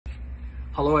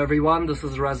Hello everyone, this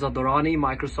is Reza Durrani,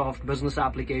 Microsoft Business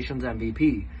Applications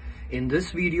MVP. In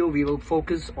this video, we will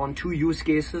focus on two use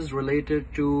cases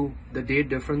related to the date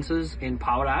differences in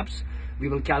Power Apps. We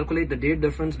will calculate the date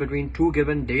difference between two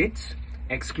given dates,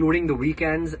 excluding the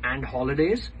weekends and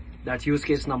holidays. That's use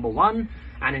case number one.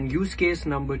 And in use case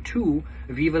number two,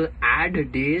 we will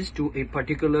add days to a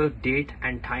particular date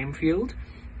and time field.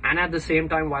 And at the same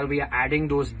time, while we are adding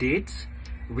those dates,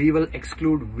 we will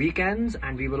exclude weekends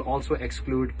and we will also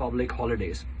exclude public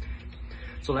holidays.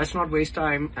 So let's not waste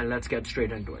time and let's get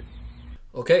straight into it.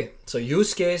 Okay, so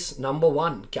use case number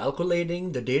one,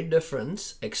 calculating the date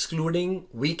difference excluding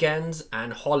weekends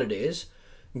and holidays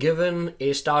given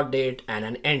a start date and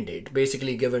an end date,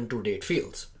 basically given two date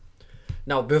fields.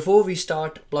 Now, before we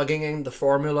start plugging in the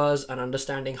formulas and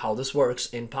understanding how this works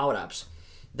in Power Apps,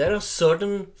 there are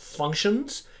certain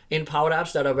functions in Power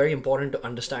Apps that are very important to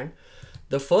understand.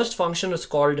 The first function is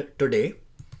called today,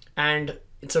 and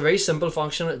it's a very simple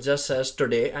function. It just says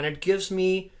today, and it gives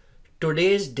me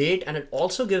today's date, and it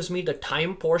also gives me the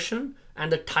time portion,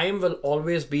 and the time will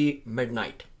always be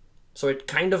midnight. So it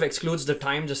kind of excludes the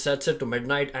time, just sets it to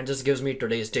midnight and just gives me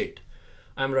today's date.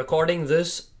 I'm recording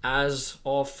this as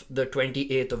of the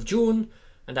 28th of June,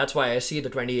 and that's why I see the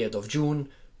 28th of June,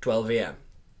 12 a.m.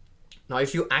 Now,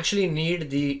 if you actually need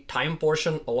the time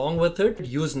portion along with it,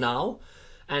 use now.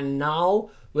 And now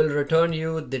will return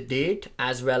you the date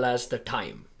as well as the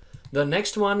time. The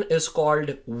next one is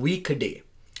called weekday.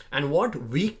 And what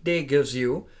weekday gives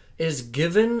you is,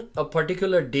 given a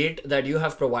particular date that you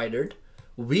have provided,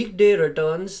 weekday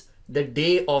returns the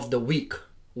day of the week.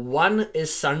 1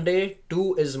 is Sunday,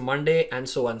 2 is Monday, and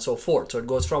so on and so forth. So it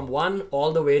goes from 1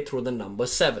 all the way through the number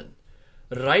 7.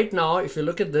 Right now, if you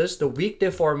look at this, the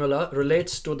weekday formula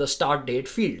relates to the start date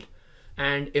field.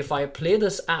 And if I play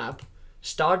this app,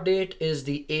 start date is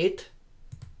the 8th,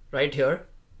 right here.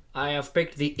 I have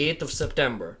picked the 8th of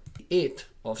September. 8th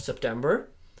of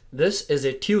September, this is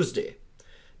a Tuesday.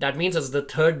 That means it's the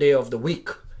third day of the week,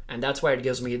 and that's why it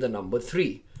gives me the number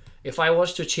 3. If I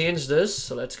was to change this,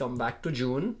 so let's come back to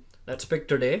June. Let's pick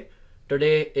today.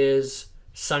 Today is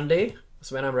Sunday.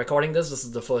 So when I'm recording this, this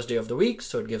is the first day of the week,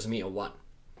 so it gives me a 1.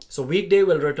 So weekday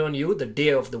will return you the day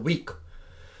of the week.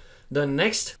 The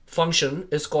next function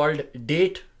is called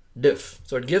date diff.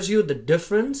 So it gives you the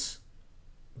difference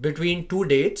between two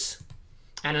dates.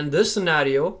 And in this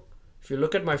scenario, if you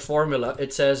look at my formula,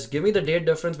 it says, give me the date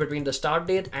difference between the start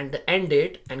date and the end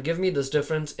date, and give me this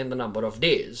difference in the number of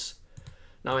days.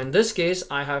 Now, in this case,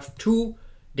 I have two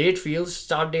date fields,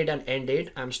 start date and end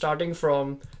date. I'm starting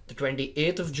from the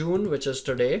 28th of June, which is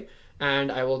today,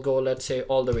 and I will go, let's say,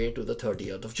 all the way to the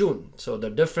 30th of June. So the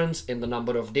difference in the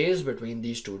number of days between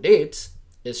these two dates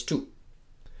is 2.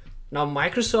 Now,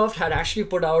 Microsoft had actually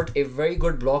put out a very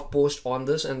good blog post on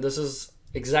this, and this is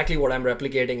exactly what I'm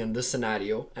replicating in this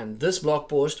scenario. And this blog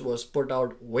post was put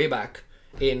out way back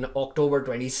in October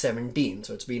 2017.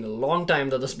 So it's been a long time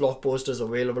that this blog post is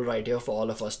available right here for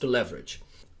all of us to leverage.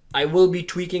 I will be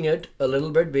tweaking it a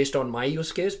little bit based on my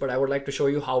use case, but I would like to show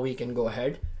you how we can go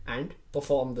ahead and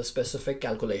perform the specific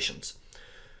calculations.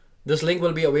 This link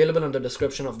will be available in the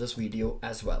description of this video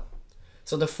as well.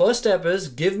 So the first step is,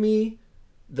 give me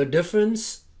the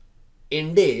difference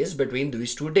in days between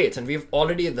these two dates, and we've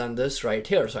already done this right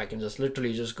here. So I can just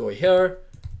literally just go here,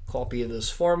 copy this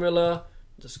formula,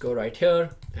 just go right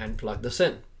here and plug this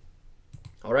in.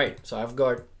 All right, so I've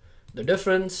got the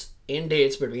difference in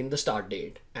dates between the start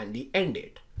date and the end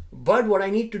date. But what I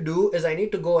need to do is I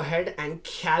need to go ahead and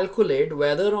calculate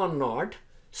whether or not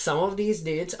some of these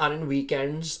dates are in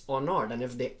weekends or not. And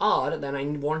if they are, then I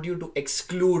want you to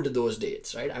exclude those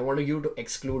dates, right? I want you to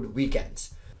exclude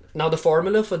weekends. Now, the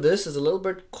formula for this is a little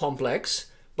bit complex,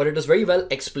 but it is very well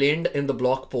explained in the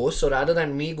blog post. So rather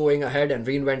than me going ahead and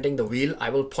reinventing the wheel, I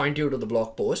will point you to the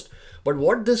blog post. But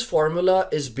what this formula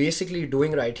is basically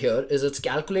doing right here is it's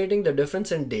calculating the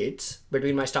difference in dates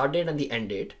between my start date and the end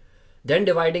date, then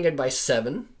dividing it by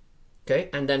 7, okay,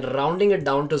 and then rounding it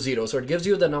down to 0. So it gives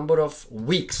you the number of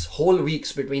weeks, whole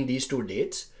weeks between these two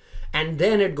dates. And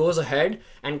then it goes ahead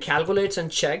and calculates and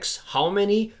checks how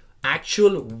many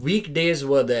actual weekdays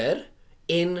were there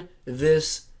in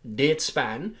this date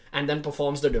span, and then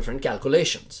performs the different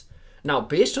calculations. Now,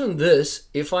 based on this,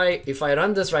 if I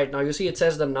run this right now, you see it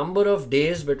says the number of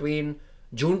days between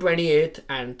June 28th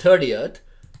and 30th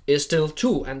is still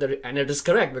 2, and it is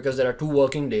correct because there are 2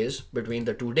 working days between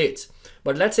the two dates.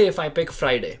 But let's say if I pick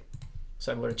Friday,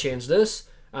 so I'm going to change this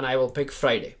and I will pick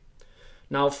Friday.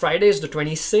 Now, Friday is the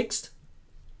 26th.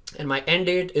 And my end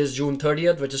date is June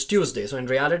 30th, which is Tuesday. So in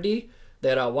reality,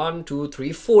 there are 1, 2,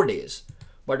 3, 4 days.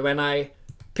 But when I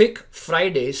pick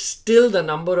Friday, still the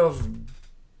number of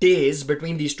days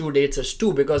between these two dates is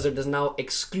 2 because it is now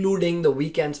excluding the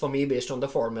weekends for me based on the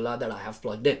formula that I have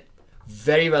plugged in.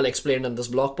 Very well explained in this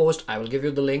blog post. I will give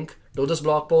you the link to this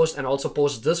blog post and also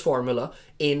post this formula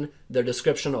in the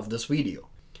description of this video.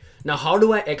 Now, how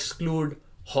do I exclude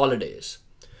holidays?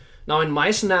 Now, in my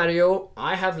scenario,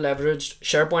 I have leveraged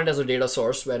SharePoint as a data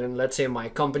source wherein, let's say, my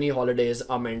company holidays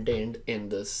are maintained in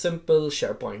this simple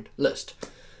SharePoint list.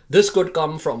 This could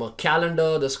come from a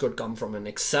calendar, this could come from an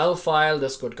Excel file,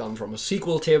 this could come from a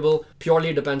SQL table,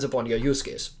 purely depends upon your use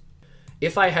case.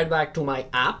 If I head back to my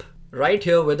app, right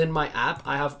here within my app,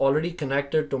 I have already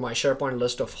connected to my SharePoint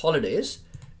list of holidays.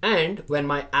 And when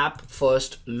my app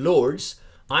first loads,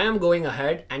 I am going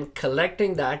ahead and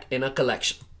collecting that in a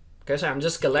collection. Okay, so I'm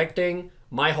just collecting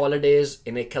my holidays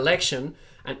in a collection.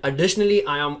 And additionally,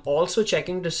 I am also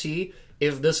checking to see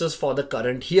if this is for the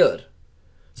current year.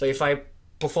 So if I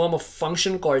perform a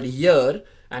function called year,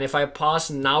 and if I pass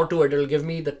now to it, it'll give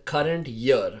me the current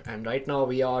year. And right now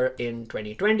we are in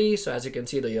 2020. So as you can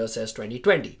see, the year says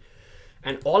 2020.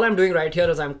 And all I'm doing right here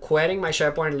is I'm querying my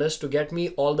SharePoint list to get me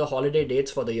all the holiday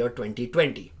dates for the year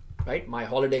 2020, right? My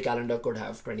holiday calendar could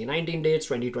have 2019 dates,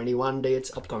 2021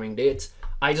 dates, upcoming dates.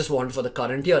 I just want for the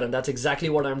current year. And that's exactly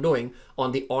what I'm doing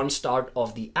on the OnStart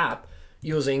of the app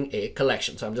using a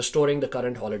collection. So I'm just storing the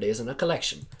current holidays in a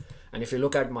collection. And if you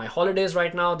look at my holidays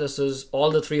right now, this is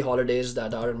all the 3 holidays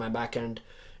that are in my backend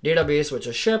database, which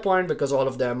is SharePoint, because all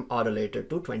of them are related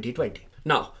to 2020.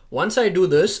 Now, once I do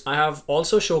this, I have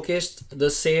also showcased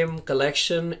the same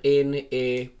collection in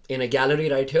a gallery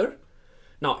right here.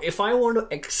 Now, if I want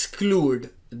to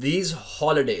exclude these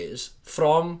holidays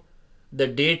from the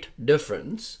date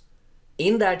difference,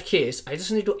 in that case, I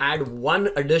just need to add one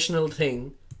additional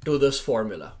thing to this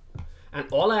formula. And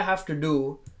all I have to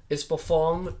do is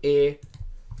perform a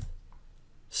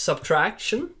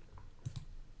subtraction,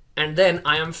 and then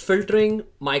I am filtering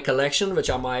my collection, which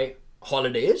are my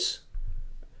holidays,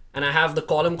 and I have the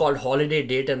column called holiday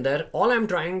date in there. All I'm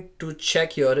trying to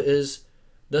check here is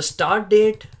the start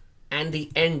date and the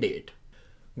end date.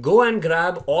 Go and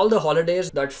grab all the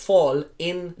holidays that fall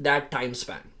in that time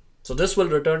span. So this will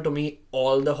return to me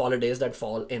all the holidays that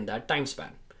fall in that time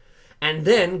span. And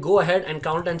then go ahead and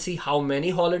count and see how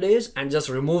many holidays and just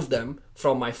remove them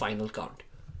from my final count.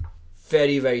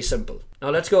 Very, very simple. Now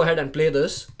let's go ahead and play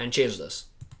this and change this.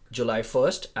 July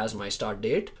 1st as my start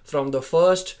date, from the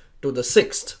 1st to the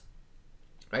 6th,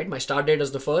 right? My start date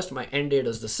is the 1st, my end date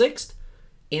is the 6th.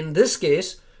 In this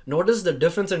case, notice the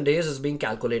difference in days is being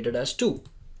calculated as 2.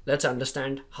 Let's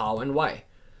understand how and why.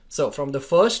 So from the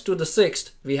 1st to the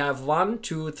 6th, we have 1,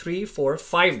 2, 3, 4,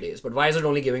 5 days. But why is it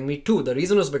only giving me 2? The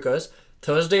reason is because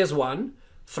Thursday is 1,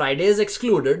 Friday is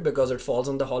excluded because it falls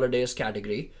in the holidays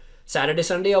category. Saturday,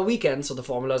 Sunday are weekends, so the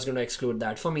formula is going to exclude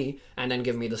that for me and then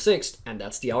give me the 6th, and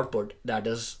that's the output. That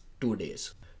is 2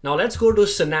 days. Now let's go to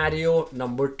scenario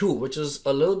number 2, which is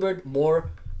a little bit more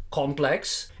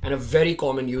complex and a very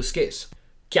common use case.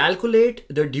 Calculate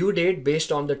the due date based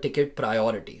on the ticket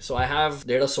priority. So I have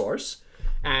data source,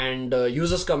 and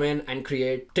users come in and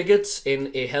create tickets in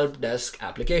a help desk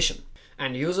application,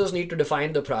 and users need to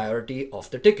define the priority of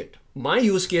the ticket. My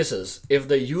use case is if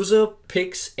the user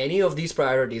picks any of these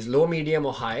priorities, low, medium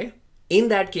or high, in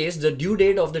that case the due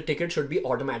date of the ticket should be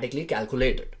automatically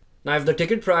calculated. Now if the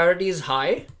ticket priority is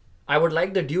high, I would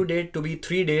like the due date to be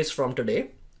 3 days from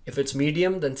today. If it's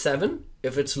medium, then 7.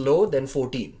 If it's low, then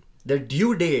 14. The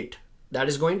due date that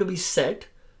is going to be set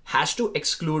has to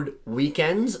exclude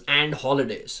weekends and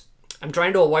holidays. I'm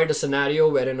trying to avoid a scenario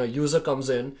wherein a user comes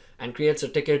in and creates a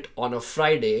ticket on a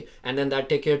Friday, and then that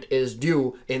ticket is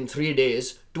due in 3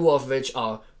 days, 2 of which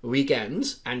are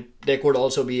weekends, and there could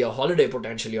also be a holiday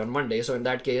potentially on Monday. So in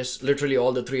that case, literally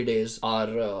all the 3 days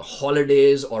are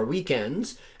holidays or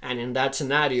weekends, and in that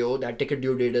scenario, that ticket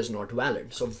due date is not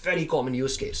valid. So very common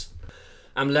use case.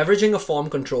 I'm leveraging a form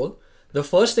control. The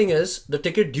first thing is the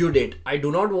ticket due date. I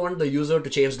do not want the user to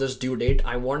change this due date.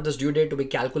 I want this due date to be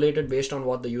calculated based on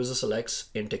what the user selects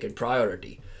in ticket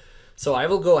priority. So I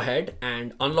will go ahead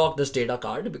and unlock this data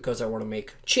card because I want to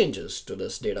make changes to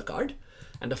this data card.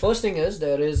 And the first thing is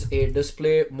there is a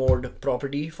display mode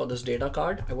property for this data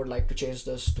card. I would like to change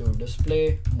this to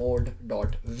display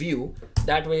mode.view.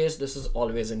 That way this is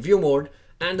always in view mode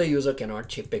and the user cannot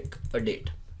pick a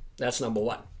date. That's number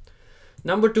 1.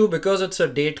 Number 2, because it's a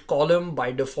date column,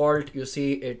 by default, you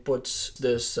see it puts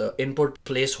this input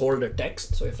placeholder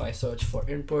text. So if I search for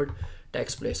input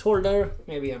text placeholder,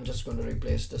 maybe I'm just going to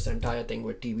replace this entire thing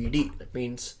with TBD. That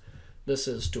means this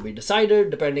is to be decided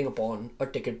depending upon a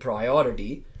ticket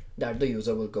priority that the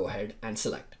user will go ahead and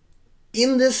select.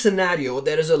 In this scenario,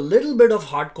 there is a little bit of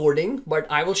hard coding, but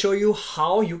I will show you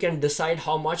how you can decide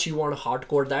how much you want to hard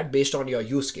code that based on your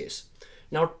use case.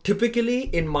 Now, typically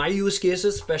in my use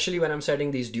cases, especially when I'm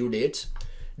setting these due dates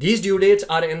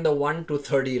are in the 1 to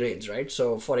 30 range, right?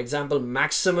 So for example,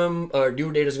 maximum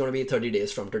due date is going to be 30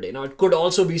 days from today. Now it could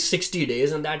also be 60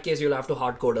 days. In that case, you'll have to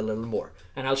hard code a little more,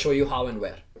 and I'll show you how and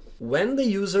where. When the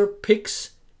user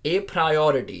picks a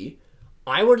priority,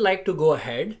 I would like to go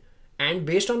ahead and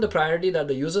based on the priority that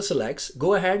the user selects,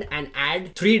 go ahead and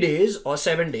add 3 days or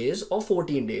 7 days or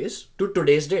 14 days to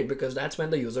today's date, because that's when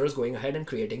the user is going ahead and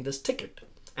creating this ticket.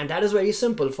 And that is very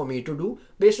simple for me to do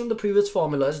based on the previous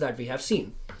formulas that we have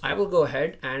seen. I will go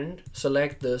ahead and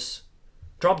select this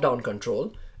drop-down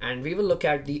control, and we will look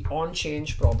at the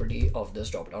onChange property of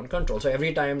this drop-down control. So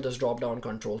every time this drop-down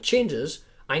control changes,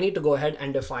 I need to go ahead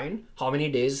and define how many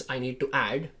days I need to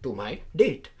add to my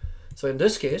date. So in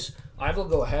this case, I will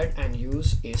go ahead and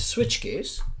use a switch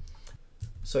case.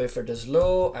 So if it is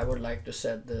low, I would like to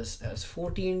set this as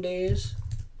 14 days.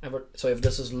 So if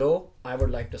this is low, I would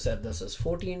like to set this as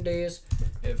 14 days.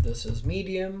 If this is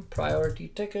medium priority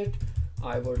ticket,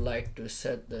 I would like to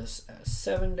set this as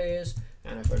 7 days.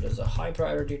 And if it is a high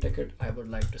priority ticket, I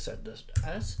would like to set this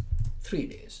as 3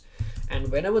 days. And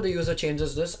whenever the user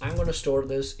changes this, I'm going to store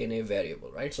this in a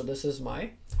variable, right? So this is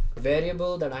my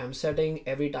variable that I am setting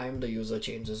every time the user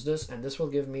changes this, and this will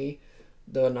give me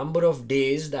the number of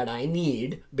days that I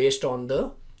need based on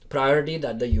the priority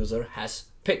that the user has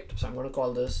picked. So I'm going to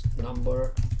call this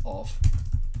number of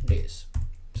days.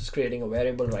 Just creating a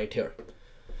variable right here.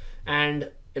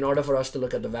 And in order for us to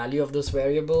look at the value of this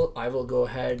variable, I will go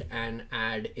ahead and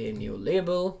add a new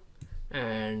label,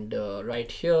 and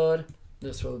right here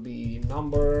this will be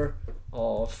number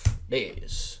of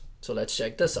days. So let's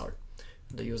check this out.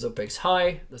 The user picks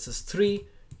high, this is 3,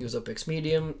 user picks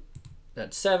medium,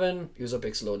 that's 7, user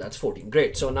picks low, that's 14.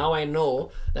 Great. So now I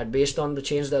know that based on the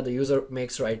change that the user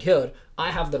makes right here,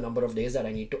 I have the number of days that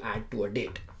I need to add to a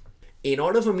date. In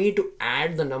order for me to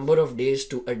add the number of days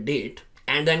to a date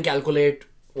and then calculate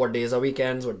what days are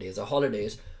weekends, what days are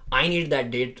holidays, I need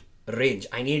that date range.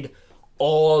 I need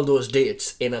all those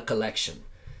dates in a collection.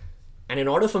 And in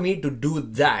order for me to do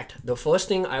that, the first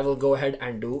thing I will go ahead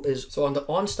and do is, so on the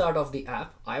OnStart of the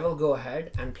app, I will go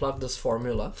ahead and plug this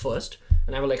formula first,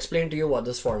 and I will explain to you what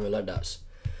this formula does.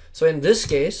 So in this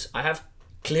case, I have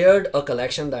cleared a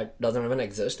collection that doesn't even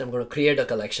exist. I'm going to create a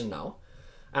collection now.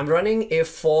 I'm running a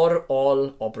for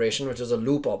all operation, which is a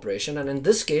loop operation. And in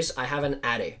this case, I have an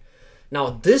array.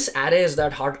 Now this array is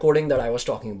that hard coding that I was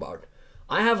talking about.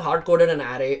 I have hard coded an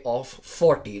array of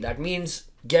 40. That means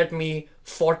get me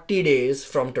 40 days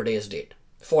from today's date,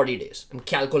 40 days. I'm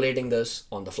calculating this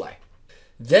on the fly.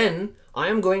 Then I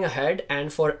am going ahead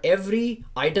and for every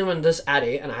item in this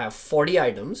array, and I have 40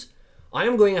 items, I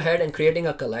am going ahead and creating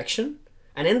a collection.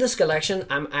 And in this collection,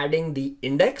 I'm adding the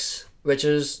index, which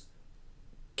is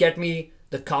get me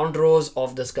the count rows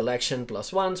of this collection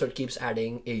plus 1. So it keeps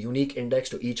adding a unique index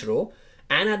to each row.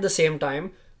 And at the same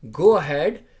time, go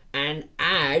ahead and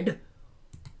add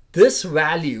this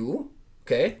value.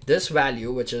 Okay, this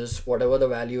value, which is whatever the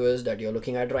value is that you're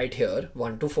looking at right here,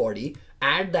 1 to 40,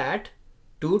 add that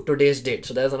to today's date.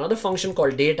 So there's another function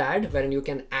called date add wherein you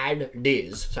can add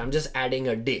days. So I'm just adding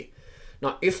a day.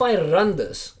 Now, if I run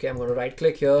this, okay, I'm going to right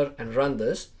click here and run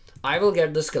this, I will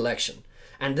get this collection.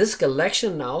 And this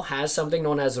collection now has something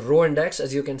known as row index,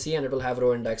 as you can see, and it will have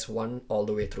row index 1 all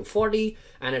the way through 40.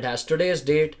 And it has today's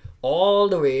date all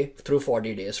the way through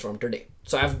 40 days from today.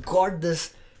 So I've got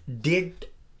this date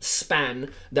span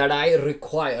that I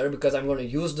require because I'm going to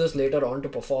use this later on to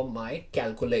perform my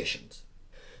calculations.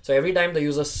 So every time the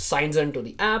user signs into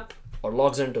the app or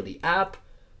logs into the app,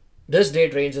 this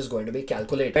date range is going to be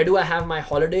calculated. Where do I have my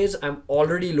holidays? I'm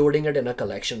already loading it in a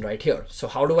collection right here. So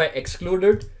how do I exclude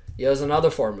it? Here's another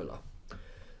formula.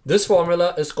 This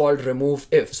formula is called remove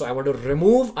if. So I want to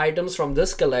remove items from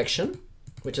this collection,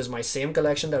 which is my same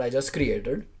collection that I just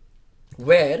created,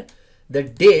 where the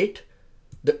date,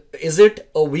 is it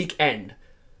a weekend?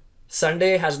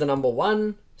 Sunday has the number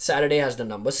 1, Saturday has the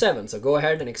number 7. So go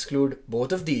ahead and exclude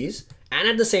both of these. And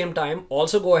at the same time,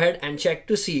 also go ahead and check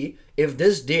to see if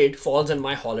this date falls in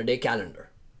my holiday calendar.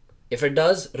 If it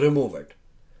does, remove it.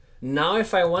 Now,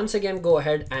 if I once again go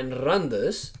ahead and run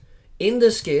this, in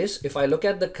this case, if I look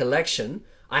at the collection,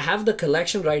 I have the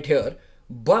collection right here,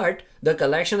 but the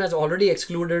collection has already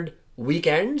excluded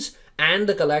weekends and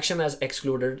the collection has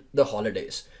excluded the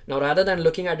holidays. Now, rather than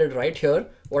looking at it right here,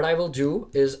 what I will do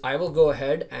is I will go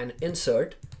ahead and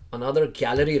insert another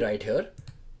gallery right here.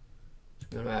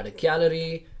 I'm going to add a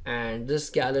gallery, and this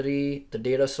gallery, the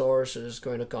data source is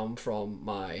going to come from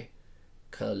my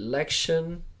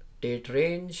collection date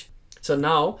range. So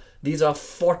now these are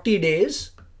 40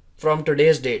 days from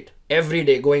today's date, every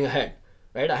day going ahead,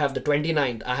 right? I have the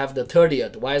 29th, I have the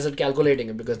 30th. Why is it calculating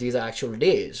it? Because these are actual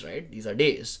days, right? These are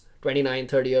days, 29th,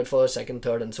 30th, 1st, 2nd,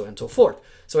 3rd, and so on and so forth.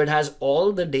 So it has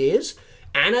all the days,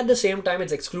 and at the same time,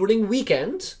 it's excluding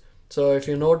weekends. So if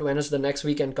you note when is the next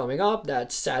weekend coming up,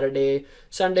 that's Saturday,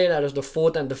 Sunday, that is the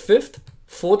 4th and the 5th.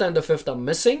 4th and the 5th are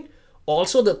missing.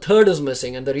 Also, the 3rd is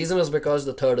missing, and the reason is because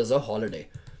the 3rd is a holiday.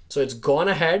 So it's gone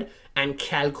ahead and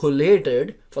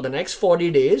calculated for the next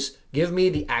 40 days, give me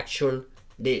the actual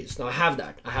days. Now I have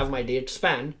that. I have my date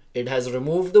span. It has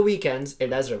removed the weekends.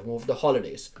 It has removed the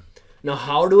holidays. Now,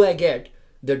 how do I get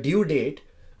the due date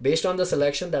based on the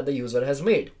selection that the user has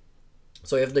made?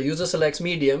 So if the user selects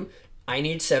medium, I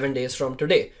need 7 days from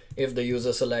today. If the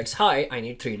user selects high, I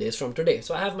need 3 days from today.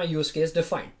 So I have my use case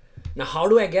defined. Now, how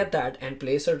do I get that and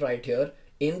place it right here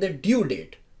in the due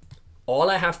date? All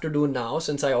I have to do now,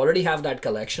 since I already have that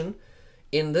collection,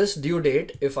 in this due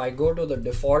date, if I go to the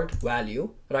default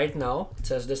value, right now it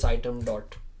says this item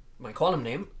dot my column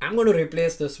name. I'm going to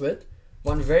replace this with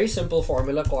one very simple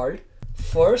formula called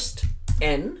first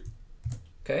n,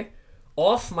 okay,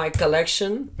 of my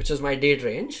collection, which is my date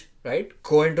range, right?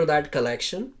 Go into that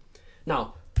collection.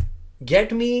 Now,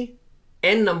 get me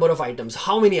n number of items.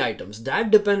 How many items?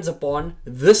 That depends upon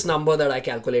this number that I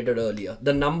calculated earlier,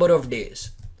 the number of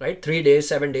days, right? 3 days,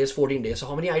 7 days, 14 days. So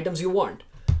how many items you want?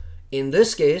 In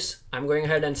this case, I'm going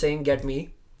ahead and saying, get me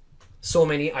so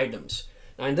many items.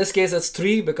 Now in this case, it's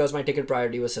 3 because my ticket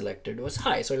priority was selected was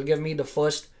high. So it'll give me the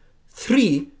first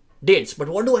 3 dates. But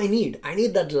what do I need? I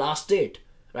need that last date,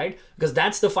 right? Because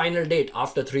that's the final date.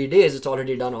 After 3 days, it's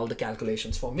already done all the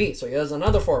calculations for me. So here's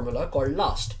another formula called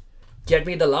last. Get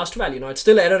me the last value. Now it's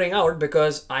still erroring out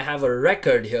because I have a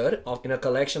record here of, in a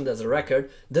collection, there's a record.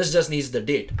 This just needs the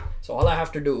date. So all I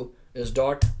have to do is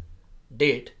dot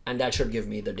date, and that should give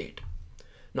me the date.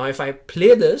 Now if I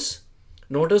play this,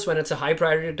 notice when it's a high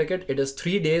priority ticket, it is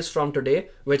 3 days from today,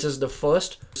 which is the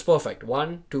first. It's perfect.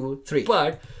 1, 2, 3.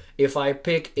 But if I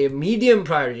pick a medium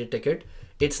priority ticket,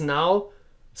 it's now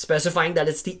specifying that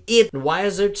it's the 8th. Why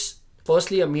is it?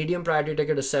 Firstly, a medium priority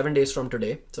ticket is 7 days from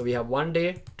today. So we have 1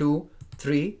 day, 2,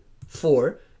 3,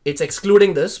 4. It's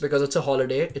excluding this because it's a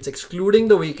holiday. It's excluding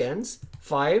the weekends.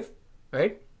 5,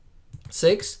 right?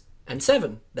 6 and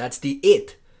 7. That's the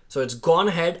 8th. So it's gone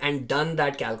ahead and done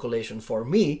that calculation for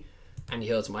me. And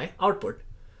here's my output.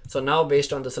 So now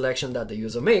based on the selection that the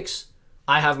user makes,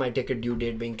 I have my ticket due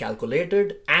date being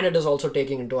calculated, and it is also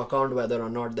taking into account whether or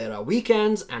not there are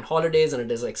weekends and holidays, and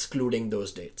it is excluding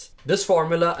those dates. This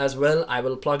formula as well, I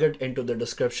will plug it into the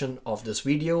description of this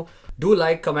video. Do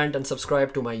like, comment, and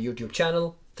subscribe to my YouTube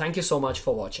channel. Thank you so much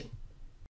for watching.